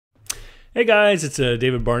Hey guys, it's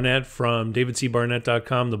David Barnett from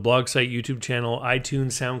davidcbarnett.com, the blog site, YouTube channel,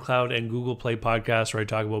 iTunes, SoundCloud, and Google Play podcast, where I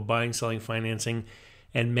talk about buying, selling, financing,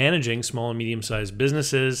 and managing small and medium-sized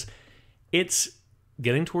businesses. It's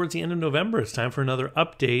getting towards the end of November. It's time for another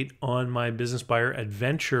update on my Business Buyer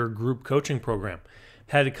Adventure group coaching program.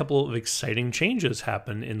 Had a couple of exciting changes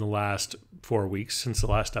happen in the last 4 weeks since the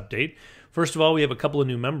last update. First of all, we have a couple of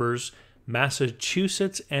new members.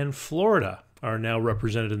 Massachusetts and Florida are now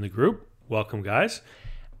represented in the group. Welcome, guys.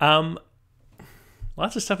 Lots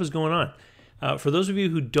of stuff is going on. For those of you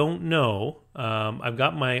who don't know, I've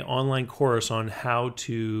got my online course on how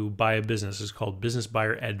to buy a business. It's called Business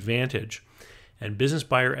Buyer Advantage. And Business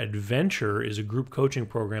Buyer Adventure is a group coaching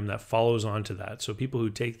program that follows on to that. So people who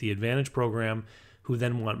take the Advantage program, who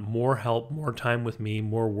then want more help, more time with me,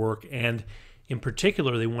 more work, and in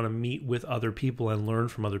particular, they want to meet with other people and learn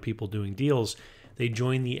from other people doing deals, they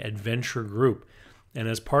join the Adventure group. And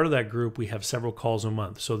as part of that group, we have several calls a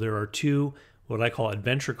month. So there are two, what I call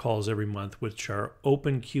adventure calls every month, which are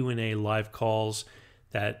open Q&A live calls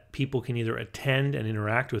that people can either attend and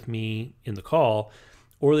interact with me in the call,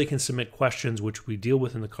 or they can submit questions, which we deal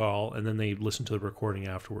with in the call, and then they listen to the recording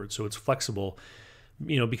afterwards. So it's flexible,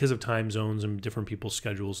 because of time zones and different people's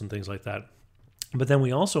schedules and things like that. But then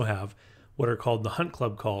we also have what are called the Hunt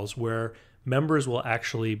Club calls, where members will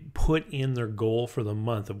actually put in their goal for the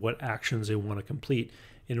month of what actions they want to complete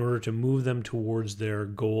in order to move them towards their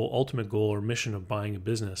goal, ultimate goal or mission of buying a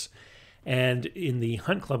business. And in the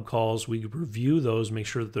Hunt Club calls, we review those, make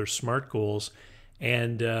sure that they're SMART goals,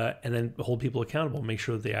 and then hold people accountable, make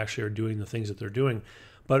sure that they actually are doing the things that they're doing.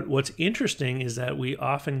 But what's interesting is that we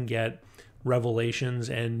often get revelations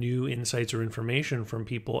and new insights or information from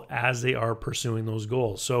people as they are pursuing those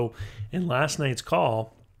goals. So in last night's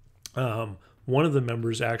call, one of the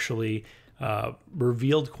members actually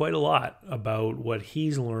revealed quite a lot about what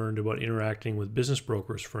he's learned about interacting with business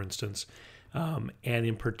brokers, for instance, and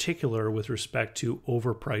in particular with respect to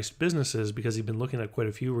overpriced businesses, because he's been looking at quite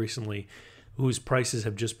a few recently whose prices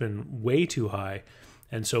have just been way too high.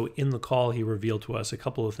 And so in the call, he revealed to us a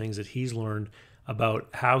couple of things that he's learned about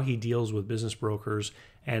how he deals with business brokers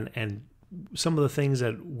and some of the things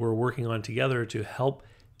that we're working on together to help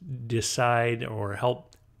decide or help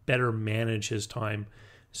better manage his time.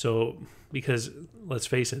 So, because let's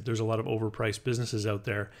face it, there's a lot of overpriced businesses out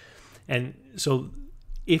there. And so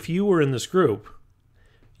if you were in this group,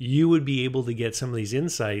 you would be able to get some of these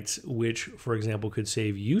insights, which, for example, could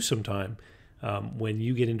save you some time when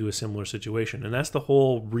you get into a similar situation. And that's the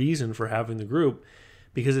whole reason for having the group,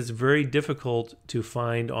 because it's very difficult to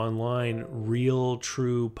find online real,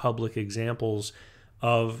 true public examples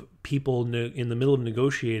of people in the middle of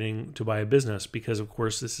negotiating to buy a business, because of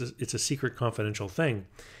course it's a secret confidential thing.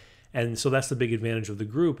 And so that's the big advantage of the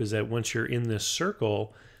group, is that once you're in this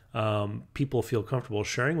circle, people feel comfortable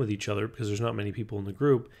sharing with each other because there's not many people in the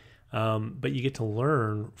group, but you get to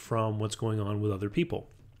learn from what's going on with other people.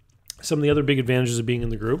 Some of the other big advantages of being in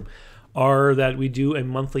the group are that we do a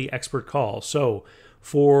monthly expert call. So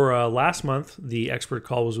for last month, the expert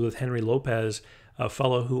call was with Henry Lopez, a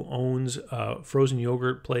fellow who owns a frozen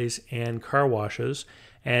yogurt place and car washes.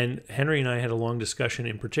 And Henry and I had a long discussion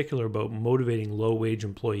in particular about motivating low-wage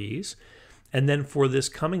employees. And then for this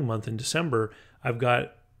coming month in December, I've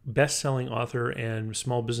got best-selling author and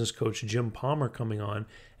small business coach Jim Palmer coming on,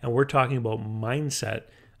 and we're talking about mindset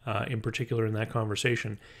in particular in that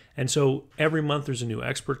conversation. And so every month there's a new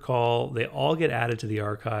expert call. They all get added to the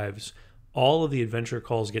archives. All of the adventure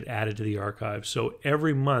calls get added to the archives. So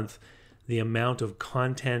every month, the amount of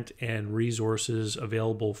content and resources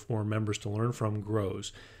available for members to learn from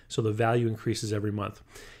grows. So the value increases every month.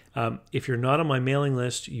 If you're not on my mailing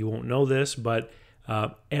list, you won't know this, but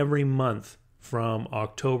every month from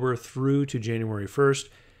October through to January 1st,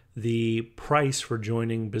 the price for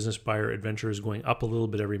joining Business Buyer Adventure is going up a little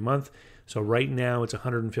bit every month. So right now it's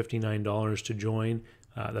 $159 to join.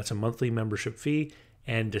 That's a monthly membership fee.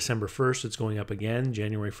 And December 1st, it's going up again.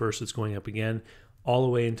 January 1st, it's going up again, all the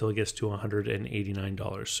way until it gets to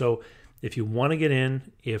 $189. So if you want to get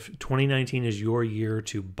in, if 2019 is your year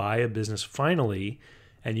to buy a business finally,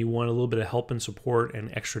 and you want a little bit of help and support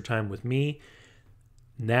and extra time with me,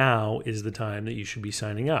 now is the time that you should be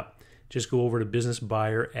signing up. Just go over to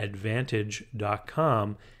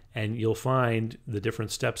businessbuyeradvantage.com and you'll find the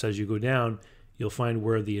different steps as you go down. You'll find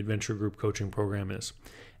where the Adventure Group Coaching Program is.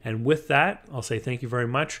 And with that, I'll say thank you very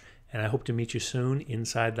much, and I hope to meet you soon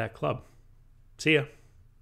inside that club. See ya.